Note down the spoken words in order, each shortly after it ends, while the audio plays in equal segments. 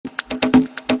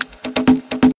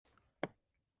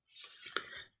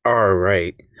All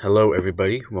right. Hello,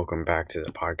 everybody. Welcome back to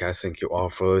the podcast. Thank you all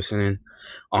for listening.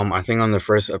 I think on the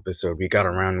first episode we got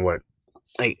around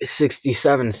like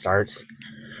 67 starts.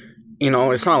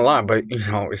 It's not a lot, but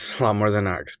it's a lot more than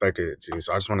I expected it to.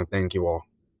 So I just want to thank you all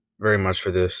very much for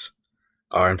this,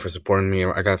 and for supporting me.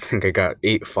 I think I got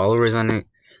 8 followers on it.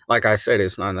 Like I said,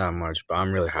 it's not that much, but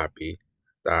I'm really happy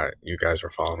that you guys are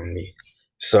following me.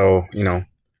 So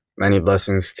many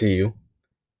blessings to you.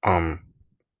 Um,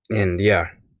 and yeah,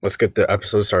 let's get the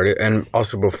episode started. And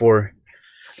also, before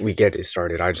we get it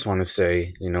started, I just want to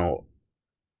say,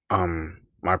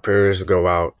 my prayers go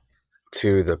out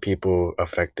to the people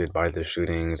affected by the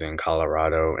shootings in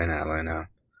Colorado and Atlanta.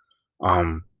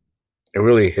 Um, it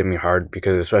really hit me hard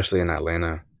because, especially in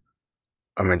Atlanta,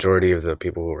 a majority of the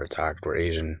people who were attacked were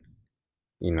Asian,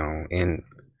 and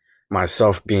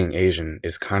myself being Asian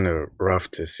is kind of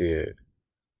rough to see it,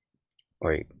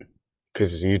 like,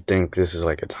 because you think this is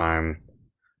like a time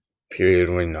period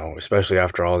when, no, especially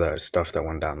after all that stuff that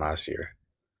went down last year.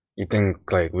 You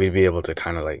think like we'd be able to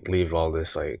kind of like leave all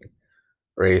this like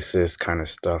racist kind of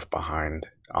stuff behind.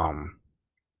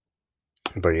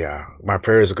 But yeah, my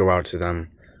prayers go out to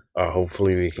them.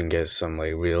 Hopefully we can get some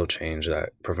like real change that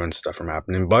prevents stuff from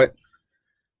happening. But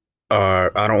I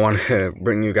don't want to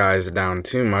bring you guys down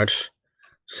too much.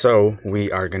 So we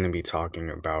are going to be talking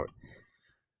about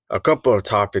a couple of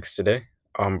topics today.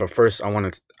 But first I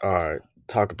want to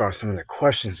talk about some of the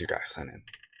questions you guys sent in.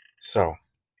 So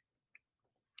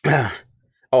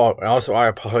oh, also I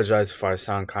apologize if I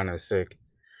sound kind of sick.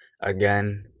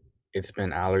 Again, it's been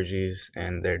allergies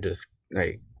and they're just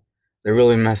like they're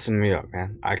really messing me up,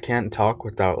 man. I can't talk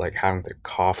without like having to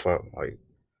cough up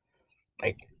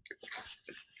like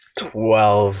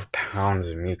 12 pounds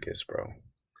of mucus, bro.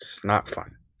 It's not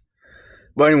fun.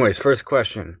 But anyways, first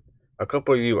question. A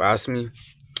couple of you asked me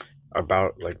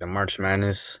about like the March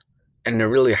Madness, and there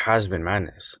really has been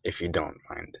madness, if you don't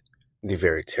mind the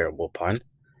very terrible pun.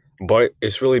 But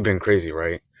it's really been crazy,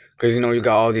 right? Because you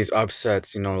got all these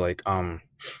upsets, like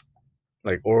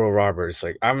Oral Roberts.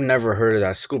 Like I've never heard of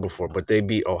that school before, but they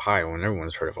beat Ohio, and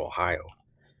everyone's heard of Ohio.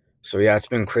 So yeah, it's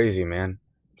been crazy, man.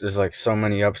 There's like so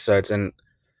many upsets, and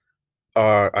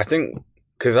I think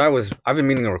because I've been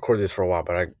meaning to record this for a while,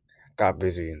 but I got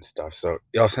busy and stuff. So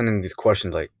y'all sending these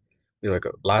questions like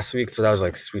last week, so that was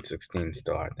like Sweet 16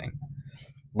 still, I think.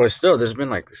 But still, there's been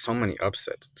like so many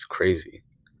upsets. It's crazy.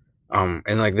 And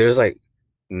like there's like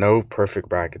no perfect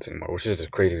brackets anymore, which is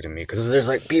just crazy to me because there's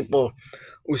like people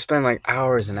who spend like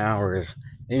hours and hours,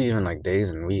 maybe even like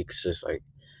days and weeks, just like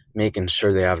making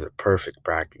sure they have the perfect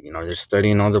bracket. They're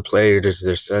studying all the players,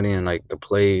 they're studying like the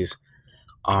plays,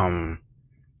 um,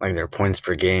 like their points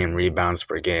per game, rebounds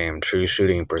per game, true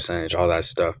shooting percentage, all that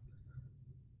stuff.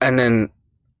 And then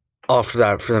off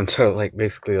that, for them to like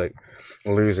basically like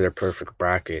lose their perfect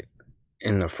bracket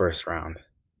in the first round.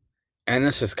 And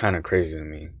it's just kind of crazy to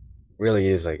me. Really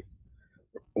is like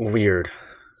weird,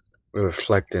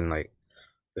 reflecting like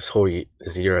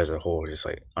this year as a whole, just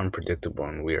like unpredictable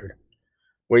and weird.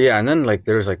 Well, yeah, and then like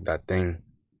there's like that thing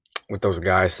with those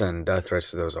guys sending death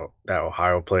threats to that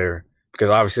Ohio player because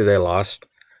obviously they lost,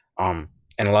 and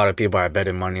a lot of people had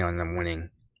betted money on them winning,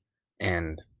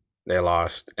 and they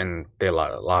lost, and they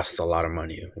lost a lot of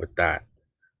money with that.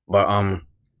 But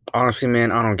honestly,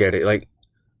 man, I don't get it. Like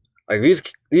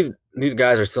these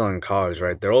guys are still in college,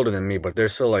 right? They're older than me, but they're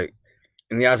still like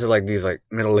in the eyes of like these like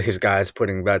middle-aged guys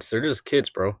putting bets. They're just kids,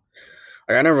 bro.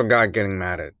 Like I never got getting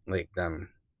mad at like them,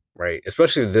 right?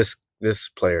 Especially this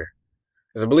player,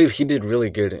 because I believe he did really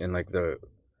good in like the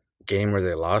game where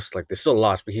they lost. Like they still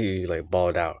lost, but he like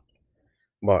balled out.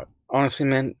 But honestly,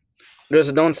 man,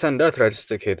 just don't send death threats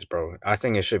to kids, bro. I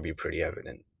think it should be pretty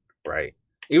evident, right?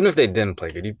 Even if they didn't play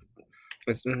good,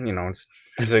 it's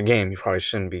a game. You probably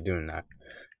shouldn't be doing that.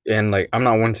 And like, I'm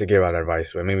not one to give out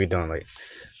advice, but maybe don't like.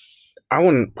 I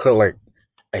wouldn't put like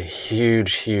a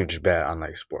huge bet on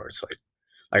like sports.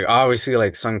 Like obviously,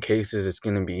 like some cases it's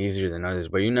gonna be easier than others,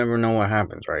 but you never know what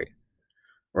happens, right?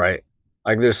 Right?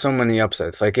 Like there's so many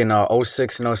upsets. Like in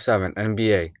 '06 and '07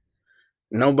 NBA,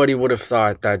 nobody would have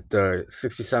thought that the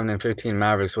 67 and 15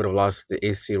 Mavericks would have lost to the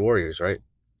 8th seed Warriors, right?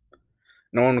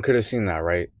 No one could have seen that,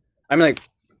 right? I mean, like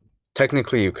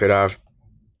technically you could have,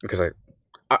 because like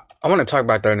I want to talk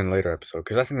about that in a later episode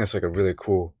because I think that's like a really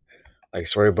cool like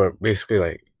story. But basically,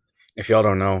 like if y'all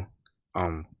don't know,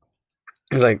 um,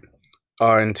 like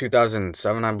in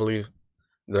 2007, I believe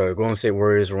the Golden State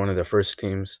Warriors were one of the first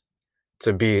teams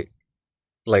to beat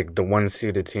like the one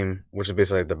seeded team, which is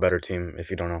basically like the better team if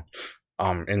you don't know,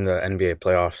 in the NBA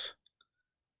playoffs.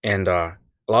 And a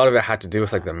lot of it had to do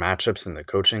with like the matchups and the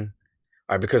coaching.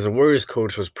 Because the Warriors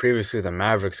coach was previously the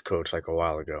Mavericks coach like a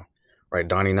while ago, right?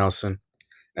 Donnie Nelson.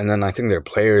 And then I think their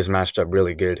players matched up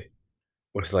really good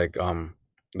with like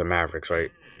the Mavericks,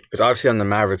 right? Because obviously on the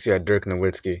Mavericks you had Dirk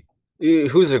Nowitzki,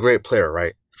 who's a great player,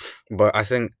 right? But I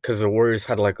think because the Warriors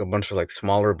had like a bunch of like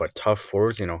smaller but tough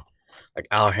forwards, like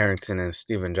Al Harrington and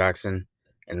Steven Jackson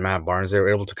and Matt Barnes, they were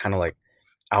able to kind of like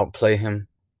outplay him.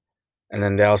 And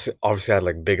then they also obviously had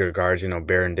like bigger guards,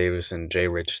 Baron Davis and Jay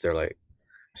Rich. They're like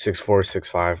 6'4",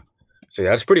 6'5". So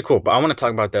yeah, that's pretty cool. But I want to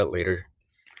talk about that later.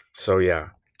 So yeah,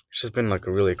 it's just been like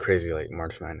a really crazy like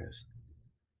March Madness.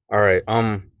 All right.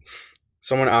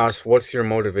 Someone asked, "What's your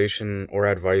motivation or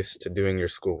advice to doing your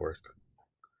schoolwork?"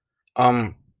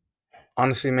 Um,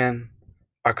 Honestly, man,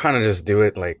 I kind of just do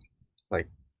it like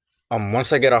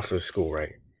once I get off of school,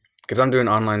 right? Because I'm doing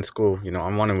online school.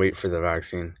 I want to wait for the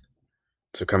vaccine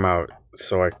to come out,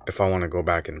 so if I want to go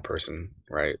back in person,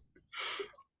 right?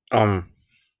 Um,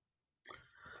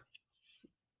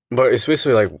 but it's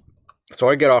basically like, so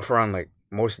I get off around like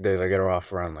most days I get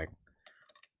off around like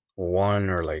 1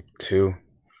 or like 2.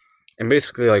 And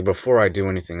basically, like before I do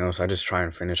anything else, I just try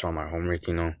and finish all my homework,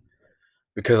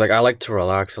 because like I like to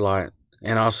relax a lot,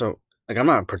 and also like I'm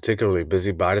not particularly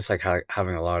busy, but I just like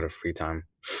having a lot of free time,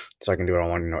 so I can do what I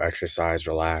want, exercise,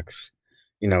 relax,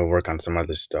 work on some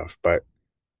other stuff. But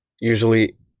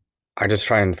usually, I just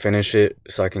try and finish it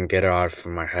so I can get it out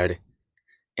from my head,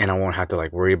 and I won't have to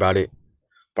like worry about it.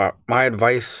 But my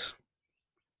advice,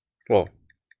 well,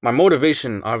 my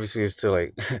motivation obviously is to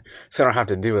like, so I don't have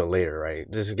to do it later, right?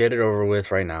 Just get it over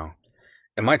with right now.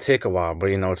 It might take a while, but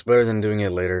it's better than doing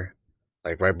it later,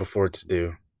 like right before it's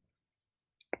due.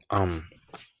 Um,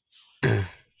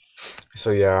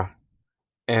 so yeah,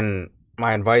 and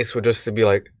my advice would just to be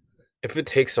like, if it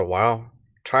takes a while,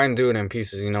 try and do it in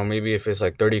pieces. Maybe if it's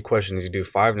like 30 questions, you do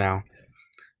 5 now.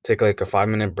 Take like a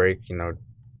 5-minute break.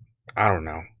 I don't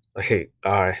know, like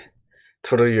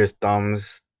twiddle your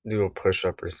thumbs, do a push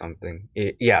up or something.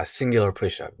 Yeah, singular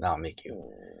push up. That'll make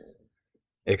you.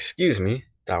 Excuse me,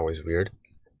 that was weird.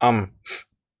 Um,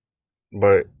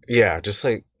 but yeah, just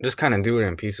kind of do it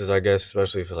in pieces, I guess,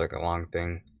 especially if it's like a long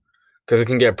thing, because it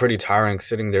can get pretty tiring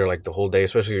sitting there like the whole day,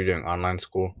 especially if you're doing online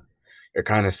school. You're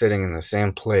kind of sitting in the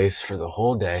same place for the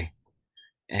whole day,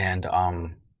 and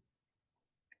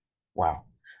wow,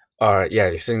 yeah,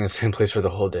 you're sitting in the same place for the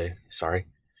whole day. Sorry.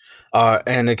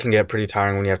 And it can get pretty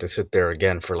tiring when you have to sit there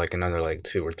again for like another like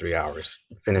 2 or 3 hours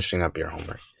finishing up your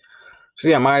homework. So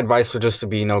yeah, my advice would just to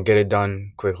be, get it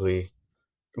done quickly,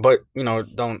 but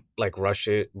don't like rush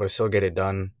it, but still get it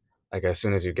done like as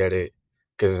soon as you get it,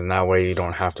 because in that way you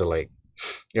don't have to like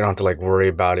worry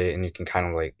about it, and you can kind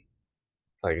of like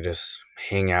just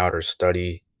hang out or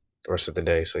study the rest of the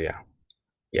day. So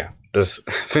yeah, just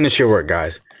finish your work,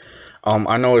 guys.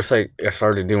 I know it's like I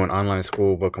started doing online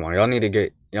school, but come on, y'all need to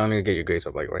get your grades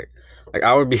up, like right. Like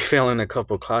I would be failing a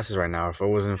couple classes right now if it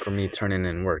wasn't for me turning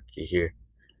in work. You hear,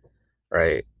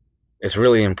 right? It's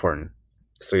really important.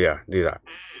 So yeah, do that.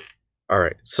 All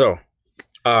right. So,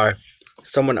 uh,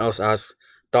 someone else asked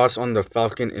thoughts on the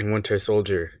Falcon and Winter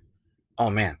Soldier.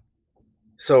 Oh man.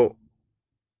 So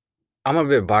I'm a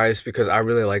bit biased because I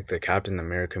really like the Captain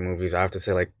America movies. I have to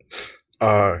say,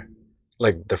 uh,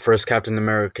 like the first Captain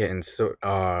America and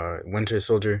Winter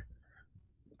Soldier.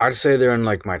 I'd say they're in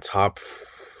like my top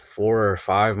 4 or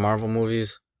 5 Marvel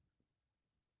movies,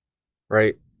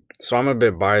 right? So I'm a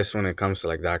bit biased when it comes to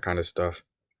like that kind of stuff.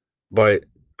 But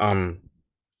um,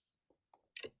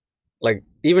 like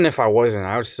even if I wasn't,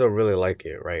 I would still really like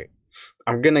it, right?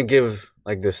 I'm gonna give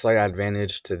like the slight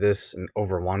advantage to this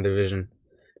over WandaVision,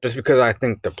 just because I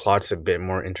think the plot's a bit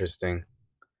more interesting,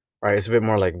 right? It's a bit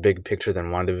more like big picture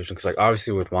than WandaVision, because like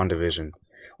obviously with WandaVision,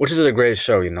 which is a great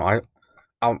show,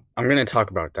 I'm gonna talk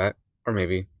about that, or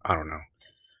maybe I don't know.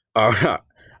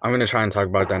 I'm gonna try and talk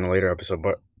about that in a later episode,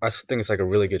 but I think it's like a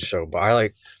really good show. But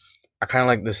I kind of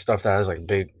like this stuff that has like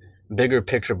bigger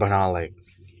picture, but not like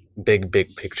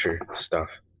big picture stuff,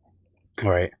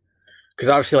 right? Because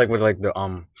obviously, like with like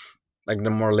the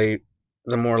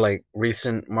more like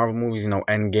recent Marvel movies,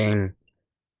 Endgame,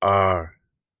 uh,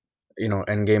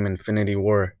 Endgame, Infinity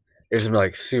War. There's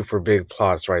like super big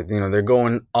plots, right? They're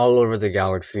going all over the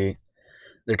galaxy.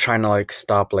 They're trying to like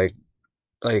stop like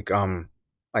like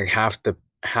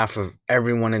half of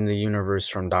everyone in the universe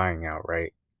from dying out,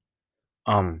 right?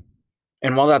 Um,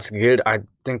 and while that's good, I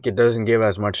think it doesn't give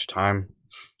as much time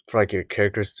for like your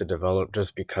characters to develop,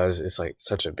 just because it's like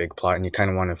such a big plot and you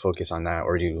kind of want to focus on that,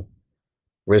 or you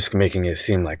risk making it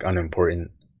seem like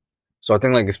unimportant. So I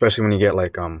think like especially when you get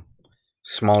like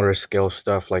smaller scale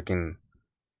stuff, like in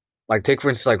like take for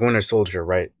instance like Winter Soldier,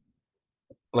 right?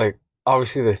 Like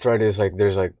obviously the threat is like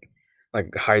there's like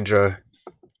Hydra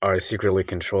are secretly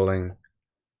controlling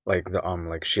like the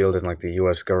like Shield and like the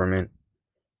U.S. government.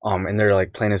 And they're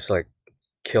like plan is to like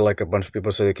kill like a bunch of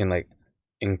people so they can like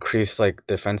increase like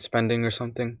defense spending or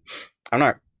something. I'm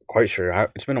not quite sure.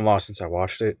 It's been a while since I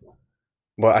watched it,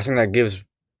 but I think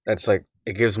that's like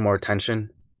it gives more attention,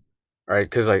 right?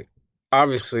 Because like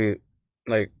obviously,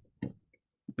 like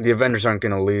the Avengers aren't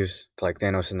gonna lose to like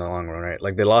Thanos in the long run, right?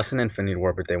 Like they lost in Infinity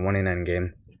War, but they won in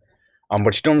Endgame.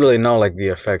 But you don't really know like the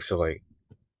effects of like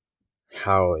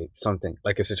how like, something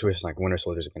like a situation like Winter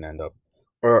Soldier is gonna end up,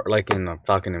 or like in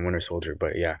Falcon and Winter Soldier.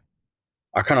 But yeah,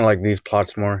 I kind of like these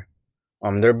plots more.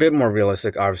 They're a bit more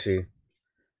realistic. Obviously,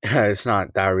 it's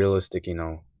not that realistic,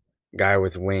 Guy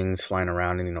with wings flying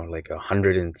around, and like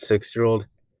 106-year-old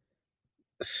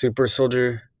super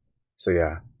soldier. So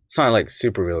yeah, it's not like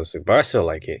super realistic, but I still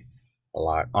like it a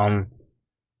lot. And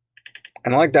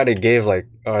I like that it gave like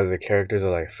the characters of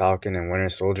like Falcon and Winter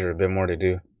Soldier a bit more to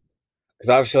do. Because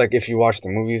obviously, like if you watch the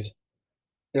movies,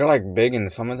 they're like big in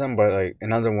some of them, but like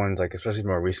in other ones, like especially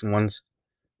more recent ones,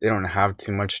 they don't have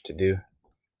too much to do.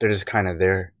 They're just kind of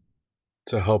there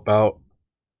to help out.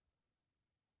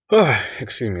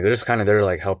 Excuse me. They're just kind of there to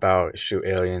like help out, shoot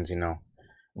aliens.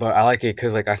 But I like it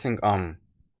because like I think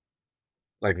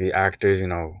like the actors,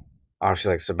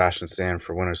 obviously like Sebastian Stan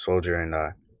for Winter Soldier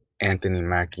and Anthony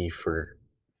Mackie for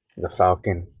the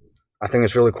Falcon. I think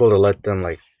it's really cool to let them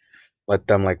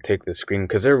take the screen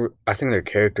because I think their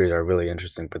characters are really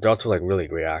interesting, but they're also like really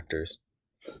great actors.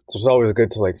 So it's always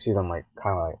good to like see them like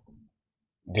kind of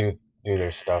like do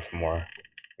their stuff more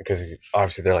because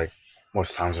obviously they're like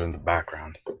most times are in the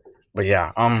background. But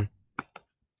yeah,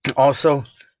 also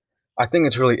I think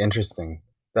it's really interesting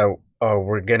that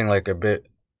we're getting like a bit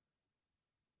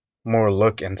more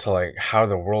look into like how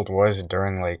the world was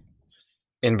during like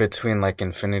in between like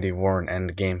Infinity War and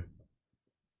Endgame,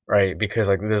 right? Because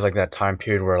like there's like that time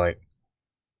period where like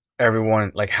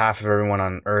everyone, like half of everyone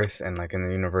on Earth and like in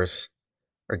the universe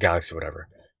or galaxy, whatever,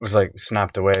 was like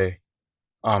snapped away.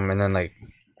 And then like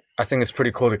I think it's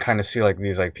pretty cool to kind of see like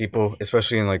these like people,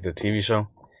 especially in like the TV show.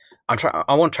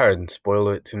 I won't try to spoil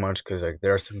it too much because like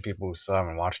there are some people who still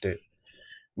haven't watched it,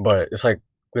 but it's like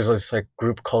there's this like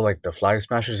group called like the Flag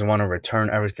Smashers who want to return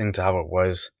everything to how it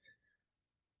was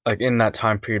like in that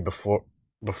time period before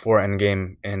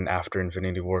Endgame and after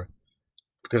Infinity War.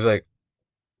 Because like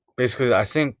basically I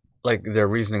think like their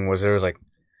reasoning was there was like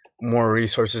more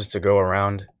resources to go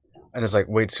around and there's like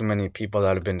way too many people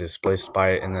that have been displaced by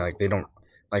it and like they don't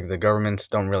like the governments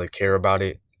don't really care about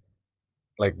it,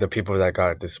 like the people that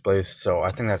got displaced. So I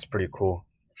think that's pretty cool.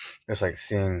 Just like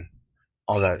seeing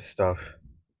all that stuff.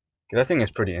 Because I think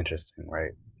it's pretty interesting,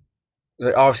 right?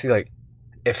 Like, obviously like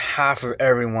if half of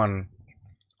everyone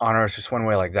on Earth just went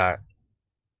away like that,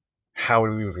 how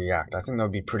would we react? I think that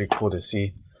would be pretty cool to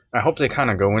see. I hope they kind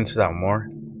of go into that more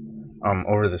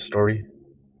over the story.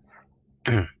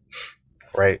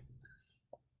 Right.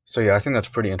 So yeah, I think that's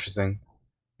pretty interesting.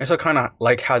 I also kind of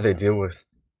like how they deal with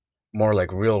more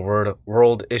like real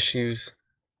world issues,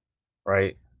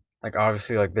 right? Like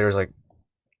obviously like there's like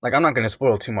I'm not gonna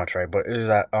spoil too much, right? But is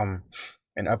that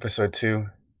in episode 2,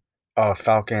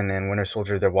 Falcon and Winter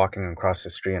Soldier they're walking across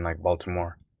the street in like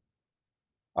Baltimore.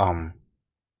 Um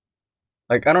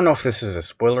like I don't know if this is a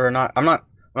spoiler or not. I'm not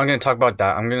gonna talk about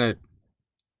that. I'm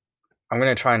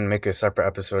gonna try and make a separate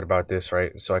episode about this,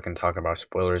 right? So I can talk about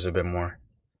spoilers a bit more.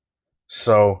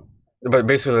 So, but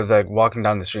basically, like walking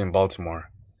down the street in Baltimore,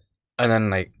 and then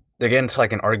like they get into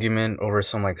like an argument over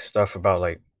some like stuff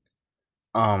about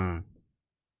um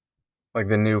like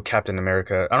the new Captain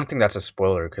America. I don't think that's a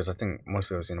spoiler because I think most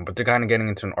people have seen him, but they're kind of getting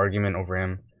into an argument over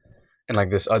him and like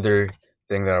this other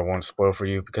thing that I won't spoil for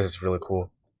you because it's really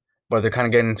cool. But they're kind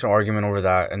of getting into an argument over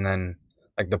that, and then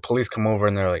like the police come over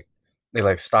and they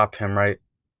like stop him, right?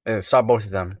 And stop both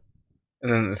of them,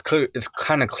 and then it's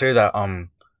kind of clear that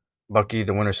Bucky,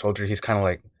 the Winter Soldier, he's kind of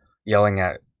like yelling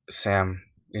at Sam,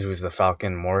 who's the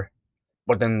Falcon, more.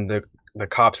 But then the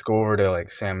cops go over to like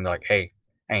Sam, and they're like, hey,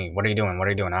 what are you doing? What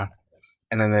are you doing, huh?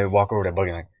 And then they walk over to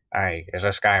Bucky like, hey, is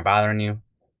this guy bothering you?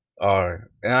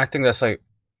 And I think that's like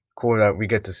cool that we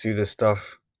get to see this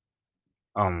stuff,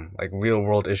 like real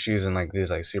world issues in like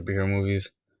these like superhero movies.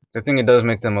 I think it does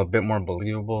make them a bit more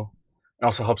believable. It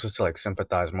also helps us to like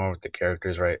sympathize more with the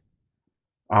characters, right?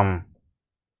 Um,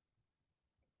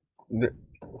 the,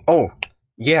 oh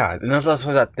yeah, and there's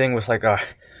also that thing with like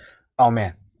oh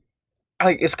man,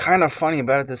 like it's kind of funny,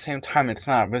 but at the same time it's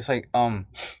not. But it's like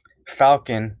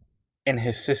Falcon and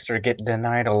his sister get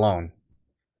denied a loan,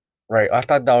 right? I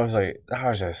thought that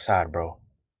was just sad, bro.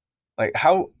 Like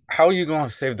how are you gonna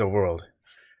save the world,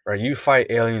 right? You fight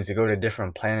aliens, you go to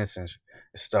different planets and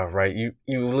stuff, right?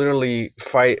 You literally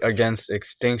fight against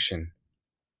extinction,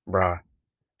 bruh.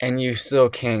 and you still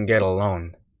can't get a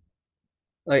loan.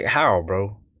 Like how,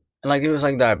 bro? And like it was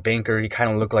like that banker. He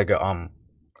kind of looked like a out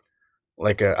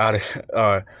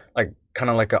of like kind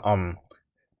of like a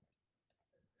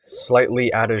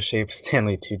slightly out of shape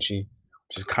Stanley Tucci,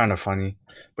 which is kind of funny.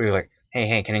 But he's like,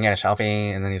 hey, can I get a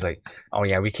selfie? And then he's like, oh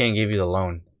yeah, we can't give you the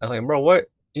loan. I was like, bro, what?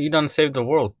 You done saved the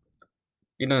world.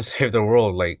 You done saved the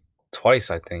world like twice,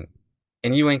 I think.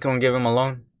 And you ain't gonna give him a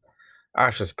loan?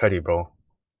 That's just petty, bro.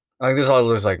 Like there's all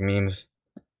those like memes,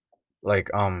 like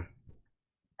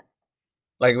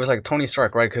like it was like Tony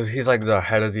Stark, right? Because he's like the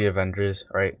head of the Avengers,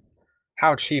 right?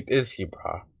 How cheap is he,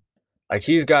 bro? Like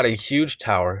he's got a huge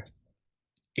tower.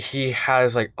 He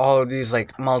has like all of these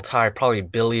like multi probably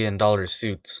 $1 billion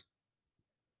suits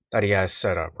that he has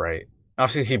set up, right?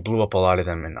 Obviously he blew up a lot of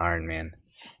them in Iron Man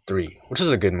 3, which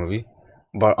is a good movie.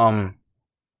 But and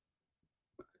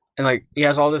like he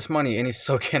has all this money and he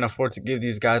still can't afford to give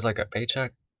these guys like a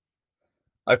paycheck.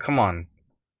 Like come on.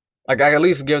 Like I at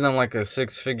least give them like a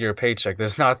six-figure paycheck.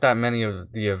 There's not that many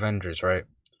of the Avengers, right?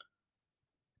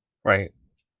 Right.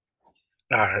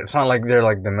 It's not like they're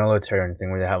like the military or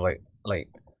anything where they have like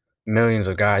millions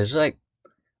of guys. It's like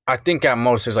I think at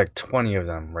most there's like 20 of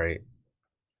them, right?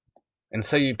 And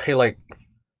so you pay like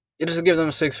you just give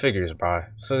them six figures, bro,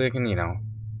 so they can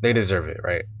they deserve it,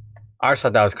 right? I just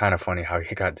thought that was kind of funny how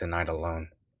he got denied a loan.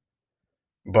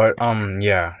 But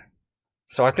yeah.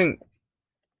 So I think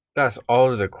that's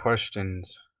all of the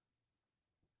questions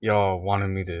y'all wanted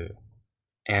me to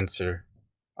answer.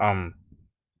 Um,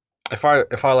 if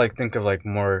I like think of like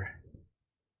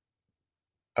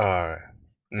uh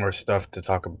more stuff to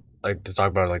talk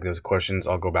about like those questions,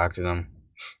 I'll go back to them.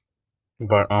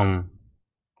 But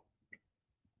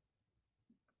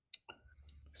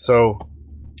so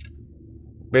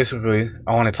basically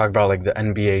I want to talk about like the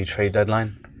NBA trade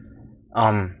deadline.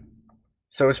 Um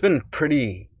so it's been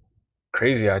pretty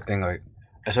crazy, I think, like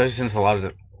especially since a lot of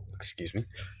the excuse me.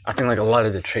 I think like a lot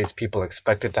of the trades people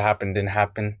expected to happen didn't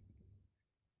happen.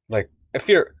 Like if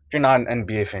you're not an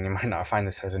NBA fan, you might not find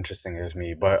this as interesting as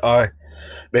me. But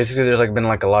basically there's like been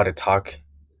like a lot of talk,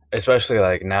 especially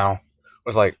like now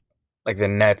with like the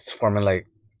Nets forming like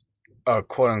a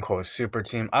quote unquote super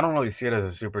team. I don't really see it as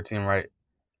a super team, right?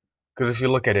 Because if you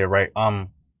look at it, right,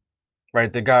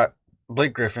 right, they got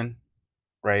Blake Griffin,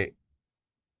 right,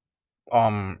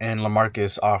 and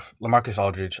Lamarcus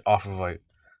Aldridge off of like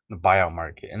the buyout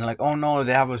market, and they're like, oh no,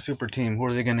 they have a super team. Who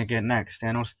are they gonna get next?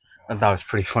 Thanos. I thought that was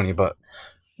pretty funny, but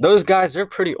those guys they're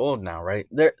pretty old now, right?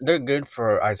 They're good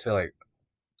for I'd say like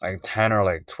 10 or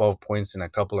like 12 points and a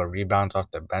couple of rebounds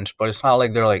off the bench, but it's not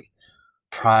like they're like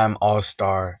prime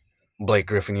all-star Blake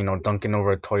Griffin, dunking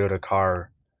over a Toyota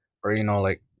car, or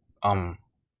like um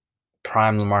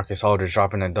prime LaMarcus Aldridge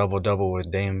dropping a double double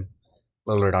with Dame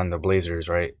Lillard on the Blazers,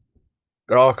 right?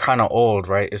 They're all kind of old,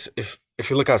 right? It's, if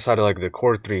you look outside of like the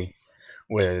core three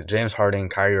with James Harden,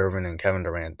 Kyrie Irving, and Kevin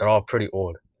Durant, they're all pretty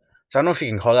old. So I don't know if you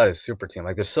can call that a super team.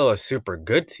 Like they're still a super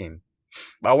good team,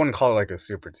 but I wouldn't call it like a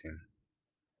super team,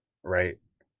 right?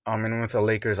 And with the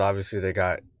Lakers, obviously they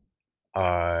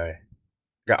uh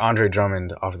got Andre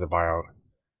Drummond off of the buyout.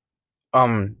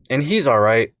 And he's all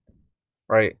right,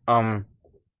 right?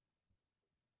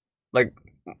 Like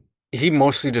he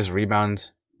mostly just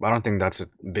rebounds, but I don't think that's a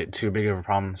bit too big of a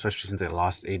problem, especially since they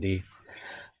lost AD.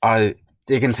 Uh,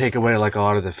 they can take away like a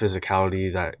lot of the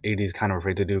physicality that AD's kind of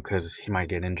afraid to do because he might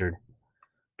get injured.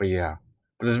 But yeah,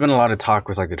 but there's been a lot of talk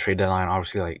with like the trade deadline.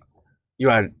 Obviously, like you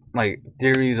had like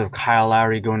theories of Kyle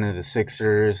Lowry going to the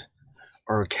Sixers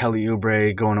or Kelly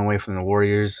Oubre going away from the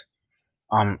Warriors.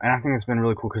 And I think it's been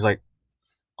really cool because like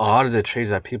a lot of the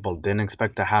trades that people didn't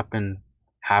expect to happen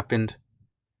happened,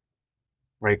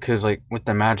 right? Because like with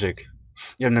the Magic,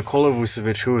 you have Nikola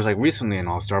Vucevic, who was like recently an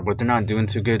All Star, but they're not doing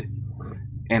too good.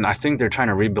 And I think they're trying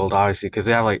to rebuild, obviously, because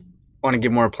they have like want to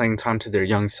give more playing time to their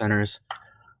young centers.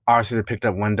 Obviously, they picked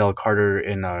up Wendell Carter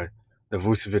in the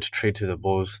Vucevic trade to the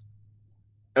Bulls,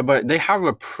 but they have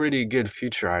a pretty good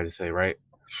future, I'd say, right?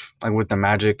 Like with the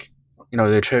Magic,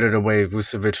 they traded away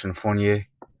Vucevic and Fournier,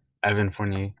 Evan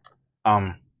Fournier,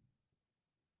 um,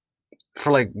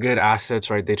 for like good assets,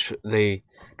 right? They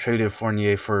traded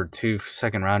Fournier for 2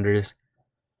 second rounders,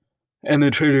 and they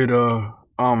traded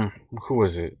who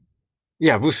was it?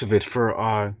 Yeah, Vucevic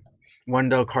for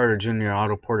Wendell Carter Jr.,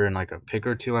 Otto Porter, and like a pick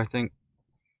or two, I think,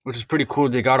 which is pretty cool.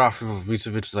 They got off of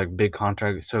Vucevic's like big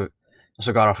contract, so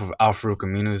also got off of Al-Farouq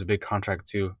Amino's big contract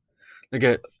too. They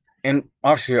get, and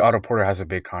obviously Otto Porter has a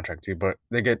big contract too, but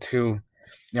they get two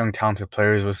young talented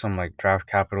players with some like draft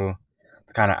capital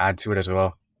to kind of add to it as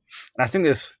well. And I think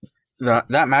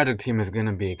that Magic team is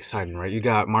gonna be exciting, right? You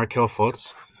got Markel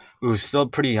Fultz, who's still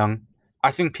pretty young.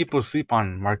 I think people sleep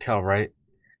on Markel, right?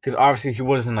 because obviously he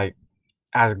wasn't like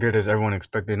as good as everyone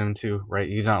expected him to, right?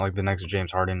 He's not like the next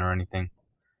James Harden or anything,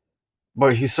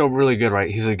 but he's still really good,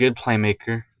 right? He's a good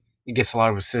playmaker. He gets a lot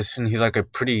of assists, and he's like a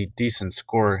pretty decent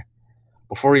scorer.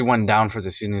 Before he went down for the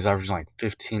season, he's averaging like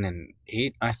 15 and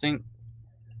 8, I think.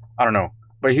 I don't know,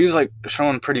 but he was like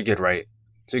showing pretty good, right?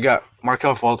 So you got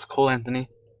Markel Fultz, Cole Anthony,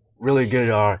 really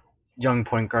good young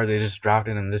point guard. They just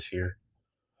drafted him this year.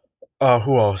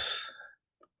 Who else?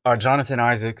 Jonathan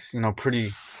Isaacs,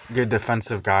 pretty good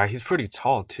defensive guy. He's pretty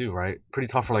tall too, right? Pretty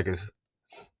tall for like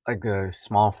a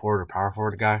small forward or power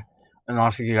forward guy. And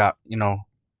also you got Mo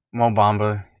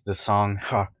Bamba, the song.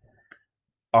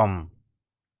 um,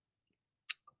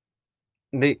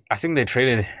 I think they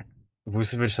traded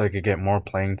Vucevic so they could get more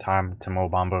playing time to Mo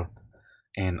Bamba,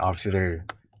 and obviously their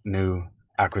new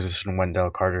acquisition Wendell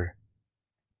Carter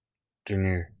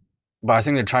Jr. But I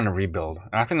think they're trying to rebuild,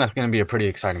 and I think that's going to be a pretty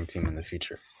exciting team in the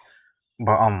future.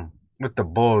 But with the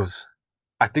Bulls,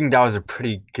 I think that was a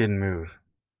pretty good move,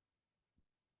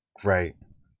 right?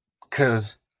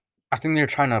 Because I think they're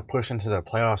trying to push into the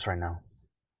playoffs right now.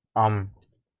 Um,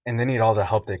 and they need all the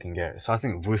help they can get. So I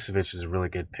think Vucevic is a really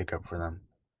good pickup for them,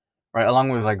 right? Along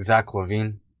with like Zach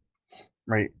LaVine,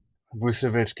 right?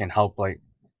 Vucevic can help like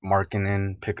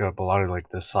Markkinen pick up a lot of like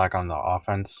the slack on the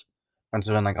offensive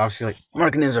end. Like obviously, like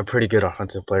Markkinen is a pretty good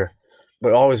offensive player, but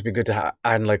it'd always be good to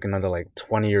add like another like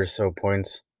 20 or so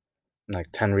points and like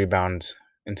 10 rebounds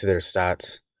into their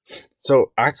stats.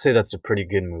 So I'd say that's a pretty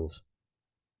good move,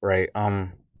 right?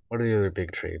 What are the other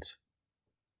big trades?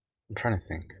 I'm trying to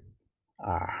think.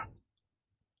 Ah,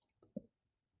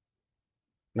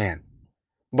 man,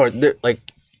 but like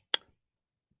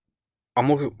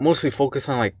I'm mostly focused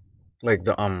on like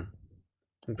the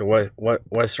what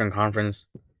Western Conference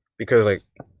because like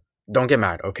don't get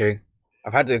mad, okay?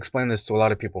 I've had to explain this to a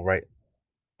lot of people, right?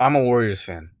 I'm a Warriors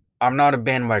fan. I'm not a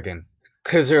bandwagon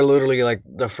because they're literally like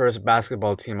the first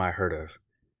basketball team I heard of,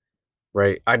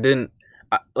 right?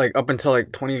 Like up until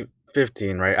like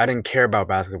 2015, right? I didn't care about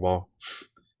basketball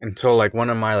until like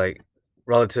one of my like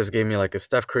relatives gave me like a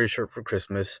Steph Curry shirt for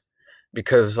Christmas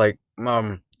because like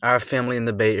I have family in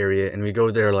the Bay Area and we go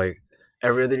there like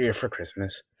every other year for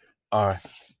Christmas. Uh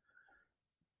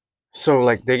so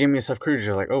like they gave me a Steph Curry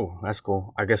shirt, like, oh, that's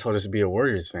cool. I guess I'll just be a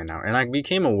Warriors fan now. And I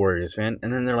became a Warriors fan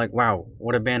and then they're like, wow,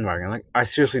 what a bandwagon. Like I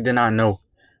seriously did not know.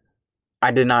 I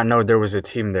did not know there was a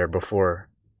team there before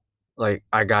like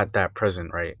I got that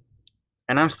present, right?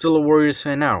 And I'm still a Warriors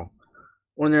fan now.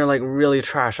 When they're like really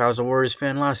trash, I was a Warriors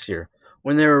fan last year.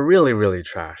 When they were really, really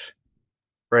trash.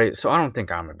 Right? So I don't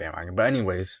think I'm a bandwagon. But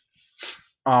anyways,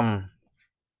 um,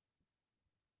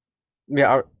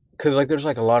 yeah, because like there's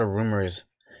like a lot of rumors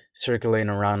circulating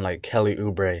around like Kelly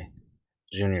Oubre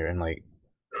Jr. and like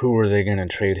who are they gonna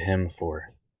trade him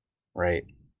for, right?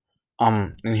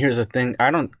 And here's the thing,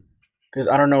 because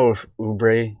I don't know if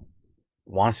Oubre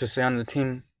wants to stay on the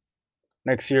team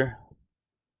next year.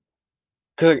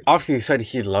 Because like, obviously he said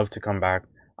he'd love to come back.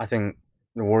 I think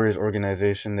the Warriors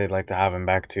organization they'd like to have him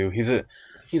back too. He's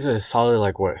a solid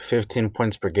like what 15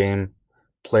 points per game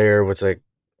player with like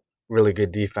really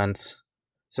good defense.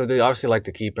 So they obviously like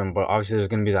to keep him, but obviously there's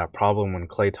gonna be that problem when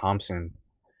Klay Thompson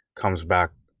comes back.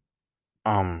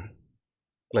 Um,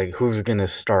 like who's gonna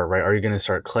start, right? Are you gonna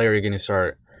start Klay or are you gonna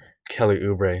start Kelly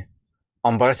Oubre?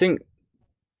 But I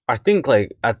think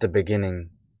like at the beginning,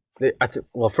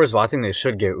 well, first of all, I think they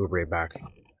should get Oubre back,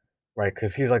 right?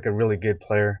 Because he's like a really good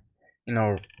player. You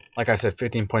know, like I said,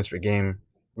 15 points per game,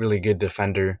 really good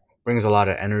defender, brings a lot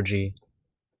of energy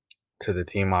to the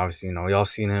team. Obviously, y'all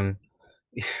seen him.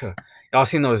 Y'all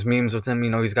seen those memes with him.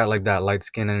 He's got like that light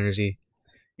skin energy.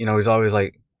 He's always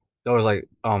like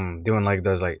doing like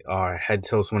those like head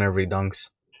tilts whenever he dunks.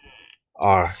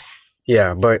 Uh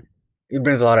yeah, but he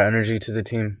brings a lot of energy to the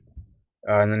team.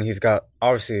 And then he's got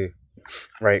obviously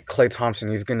right Klay Thompson.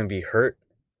 He's gonna be hurt.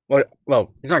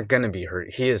 Well, he's not gonna be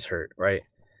hurt. He is hurt, right?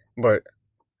 But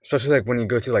especially like when you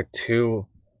go through like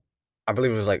I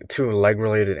believe it was like two leg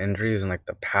related injuries in like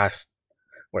the past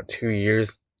 2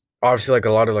 years. Obviously, like a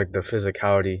lot of like the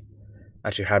physicality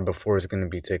that you had before is going to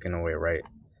be taken away, right?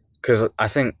 Because I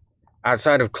think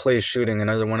outside of Clay's shooting,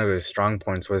 another one of his strong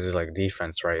points was his like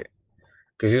defense, right?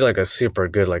 Because he's like a super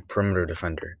good like perimeter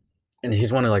defender, and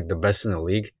he's one of like the best in the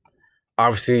league.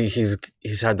 Obviously, he's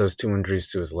had those two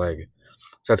injuries to his leg,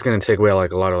 so that's going to take away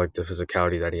like a lot of like the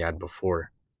physicality that he had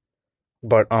before.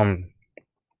 But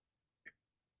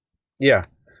yeah,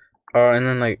 and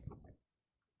then like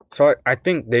so I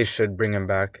think they should bring him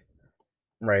back,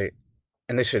 right?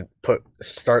 And they should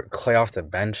start Clay off the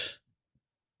bench,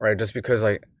 right? Just because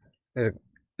like there's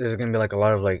there's gonna be like a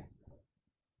lot of like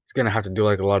he's gonna have to do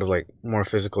like a lot of like more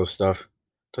physical stuff.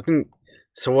 So I think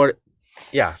So what?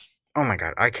 Yeah. Oh my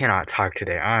God, I cannot talk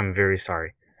today. I'm very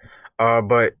sorry.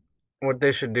 But what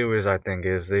they should do is, I think,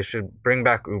 is they should bring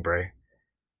back Ubre,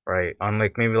 right? On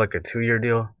like maybe like a 2 year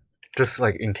deal, just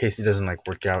like in case he doesn't like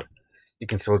work out, you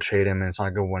can still trade him, and it's not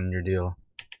like a 1 year deal,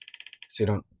 so you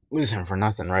don't lose him for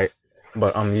nothing, right?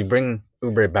 But you bring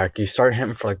Ubre back, you start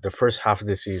him for like the first half of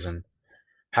the season,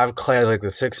 have Clay as like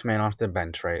the sixth man off the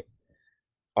bench, right?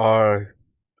 Or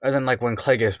and then like when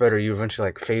Clay gets better, you eventually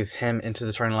like phase him into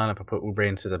the starting lineup and put Ubre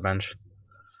into the bench.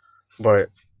 But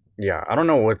yeah, I don't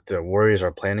know what the Warriors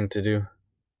are planning to do.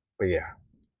 But yeah.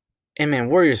 And man,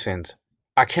 Warriors fans,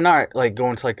 I cannot like go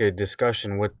into like a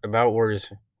discussion with about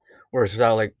Warriors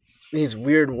without like these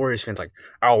weird Warriors fans like,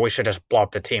 oh, we should just blow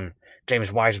up the team.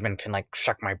 James Wiseman can like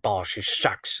suck my ball. She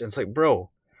sucks. It's like,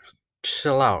 bro,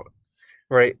 chill out,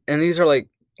 right? And these are like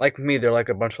me, they're like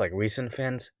a bunch of like recent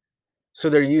fans, so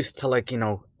they're used to like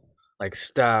like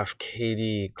Steph,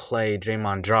 KD, Clay,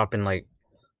 Draymond dropping like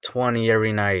 20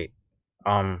 every night,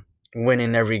 um,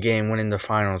 winning every game, winning the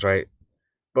finals, right?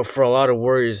 But for a lot of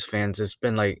Warriors fans, it's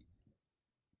been like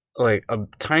a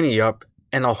tiny up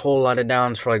and a whole lot of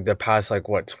downs for like the past like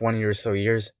what 20 or so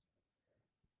years,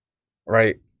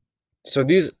 right? So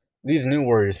these new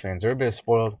Warriors fans, they're a bit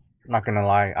spoiled. I'm not gonna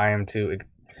lie, I am too.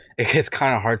 It gets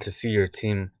kind of hard to see your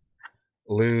team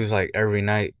lose like every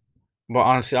night, but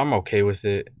honestly, I'm okay with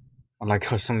it. Unlike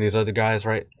how some of these other guys,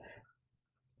 right?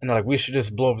 And they're like, we should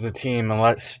just blow up the team and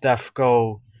let Steph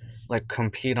go, like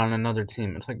compete on another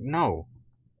team. It's like no,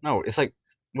 no. It's like,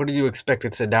 what do you expect?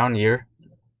 It's a down year.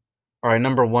 All right,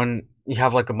 number one, you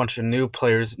have like a bunch of new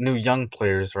players, new young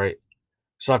players, right?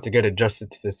 So have to get adjusted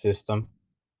to the system,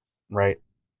 right?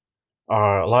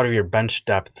 A lot of your bench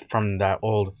depth from that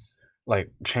old like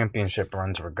championship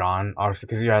runs were gone, obviously,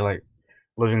 because you had like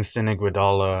Livingston,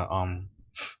 Iguodala,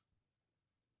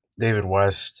 David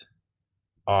West,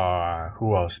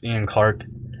 who else? Ian Clark.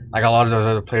 Like a lot of those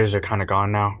other players are kind of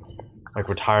gone now, like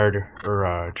retired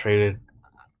or traded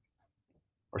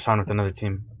or signed with another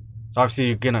team. So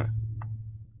obviously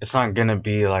it's not gonna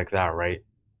be like that, right?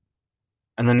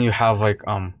 And then you have like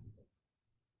man,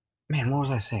 what was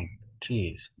I saying?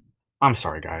 Jeez, I'm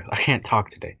sorry, guys, I can't talk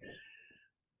today.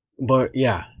 But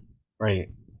yeah, right.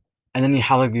 And then you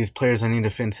have like these players that need to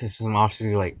fit into the system.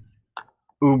 Obviously, like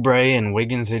Oubre and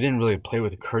Wiggins, they didn't really play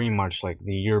with Curry much like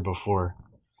the year before,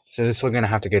 so they're still gonna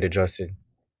have to get adjusted.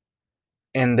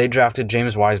 And they drafted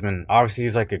James Wiseman. Obviously,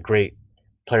 he's like a great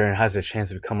player and has a chance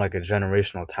to become like a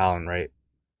generational talent, right?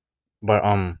 But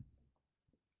oh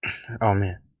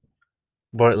man,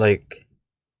 but like,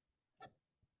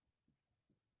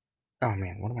 oh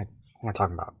man, what am I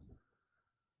talking about?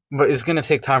 But it's gonna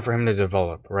take time for him to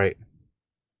develop, right?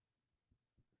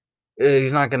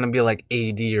 He's not gonna be like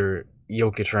AD or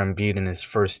Jokic or Embiid in his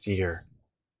first year,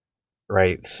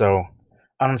 right? So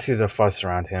I don't see the fuss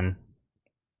around him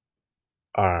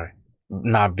uh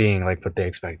not being like what they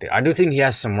expected. I do think he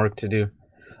has some work to do.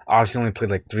 Obviously only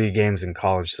played like 3 games in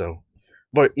college, so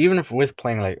but even if with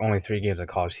playing like only 3 games in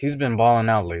college, he's been balling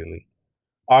out lately.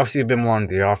 Obviously a bit more on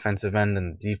the offensive end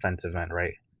than the defensive end,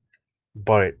 right?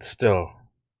 But still,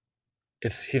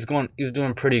 he's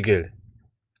doing pretty good,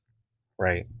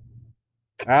 right?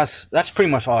 That's pretty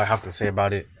much all I have to say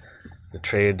about it. The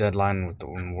trade deadline with the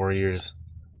Warriors.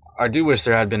 I do wish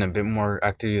there had been a bit more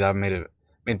activity that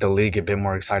made the league a bit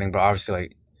more exciting. But obviously,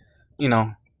 like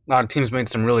a lot of teams made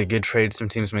some really good trades. Some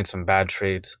teams made some bad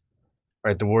trades.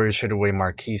 Right, the Warriors traded away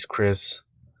Marquise Chris,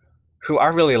 who I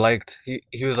really liked.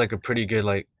 He was like a pretty good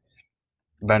like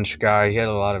bench guy. He had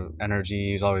a lot of energy.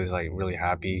 He was always like really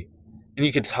happy, and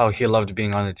you could tell he loved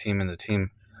being on the team, and the team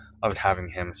loved having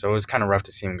him. So it was kind of rough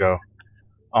to see him go.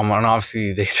 And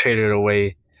obviously they traded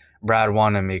away Brad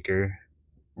Wanamaker,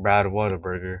 Brad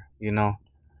Whataburger.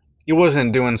 He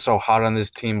wasn't doing so hot on this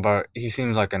team, but he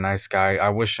seems like a nice guy. I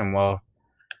wish him well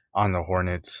on the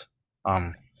Hornets.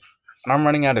 Um, and I'm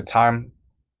running out of time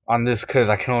on this because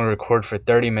I can only record for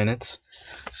 30 minutes.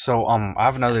 So I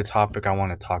have another topic I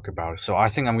want to talk about. So I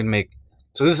think I'm gonna make.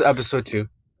 So this is episode 2.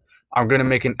 I'm gonna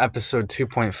make an episode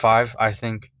 2.5. I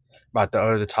think about the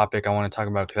other topic I want to talk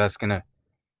about because that's gonna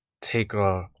take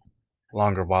a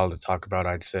longer while to talk about.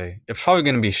 I'd say it's probably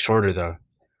gonna be shorter though,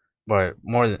 but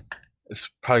it's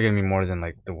probably gonna be more than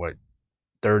like the what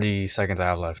 30 seconds I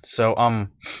have left. So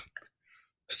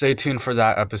stay tuned for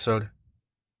that episode,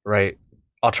 right?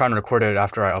 I'll try and record it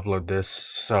after I upload this.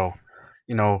 So,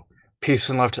 you know, peace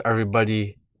and love to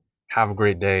everybody. Have a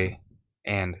great day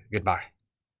and goodbye.